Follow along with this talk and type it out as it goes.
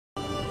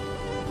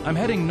I'm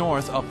heading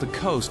north up the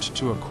coast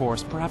to a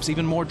course perhaps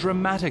even more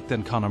dramatic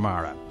than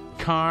Connemara,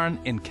 Carn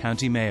in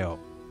County Mayo.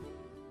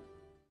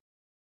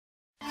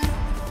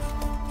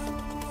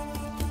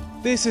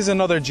 This is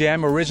another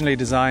gem originally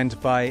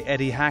designed by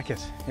Eddie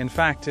Hackett. In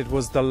fact, it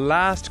was the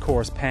last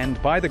course penned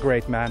by the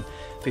great man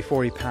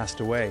before he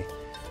passed away.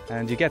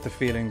 And you get the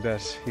feeling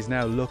that he's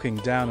now looking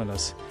down on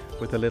us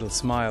with a little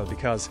smile,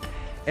 because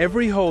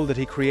every hole that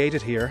he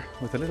created here,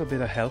 with a little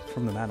bit of help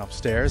from the man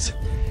upstairs,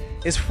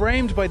 is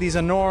framed by these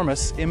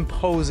enormous,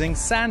 imposing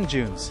sand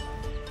dunes.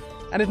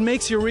 And it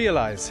makes you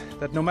realise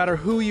that no matter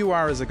who you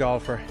are as a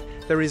golfer,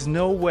 there is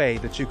no way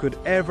that you could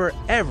ever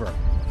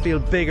feel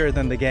bigger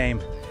than the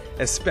game,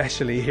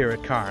 especially here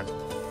at Carn.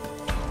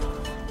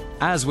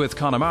 As with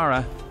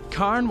Connemara,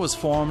 Carn was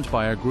formed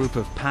by a group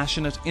of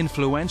passionate,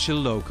 influential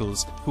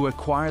locals who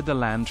acquired the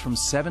land from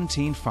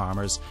 17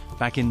 farmers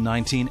back in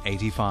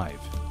 1985.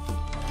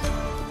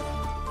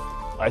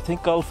 I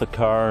think golf at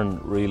Carn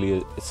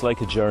really, it's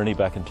like a journey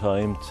back in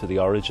time to the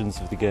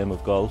origins of the game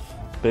of golf.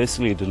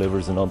 Basically, it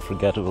delivers an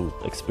unforgettable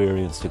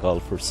experience to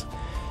golfers,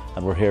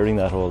 and we're hearing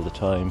that all the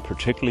time,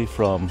 particularly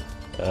from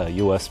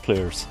US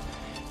players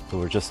who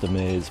are just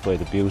amazed by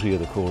the beauty of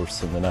the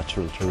course and the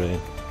natural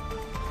terrain.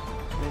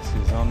 This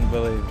is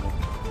unbelievable.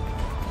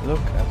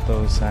 Look at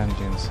those sand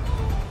dunes.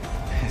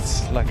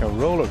 It's like a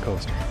roller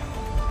coaster.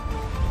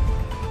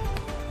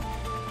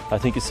 I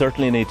think you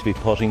certainly need to be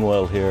putting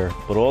well here,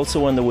 but also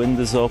when the wind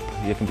is up,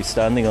 you can be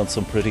standing on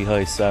some pretty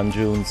high sand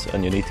dunes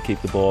and you need to keep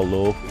the ball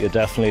low. You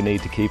definitely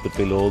need to keep it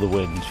below the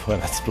wind when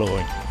it's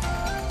blowing.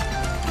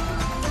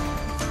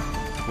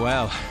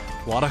 Well,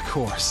 what a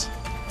course.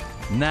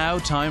 Now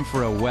time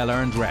for a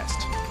well-earned rest.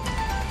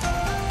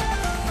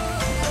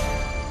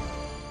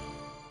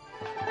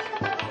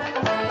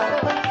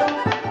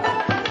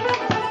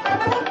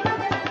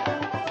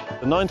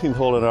 The 19th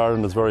hole in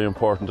Ireland is very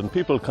important, and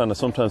people kind of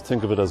sometimes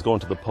think of it as going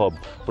to the pub,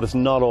 but it's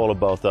not all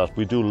about that.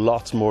 We do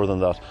lots more than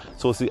that.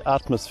 So it's the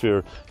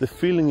atmosphere, the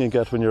feeling you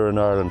get when you're in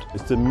Ireland.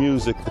 It's the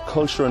music, the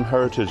culture and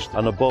heritage,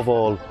 and above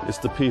all, it's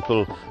the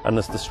people, and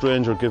it's the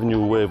stranger giving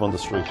you a wave on the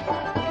street.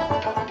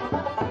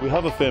 We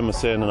have a famous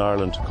saying in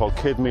Ireland called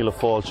Céad Míle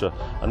Fáilte,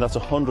 and that's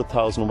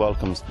 100,000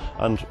 welcomes,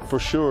 and for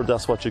sure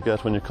that's what you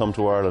get when you come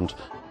to Ireland.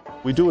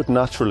 We do it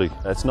naturally.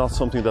 It's not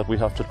something that we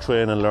have to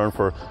train and learn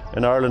for.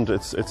 In Ireland,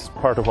 it's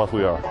part of what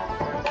we are.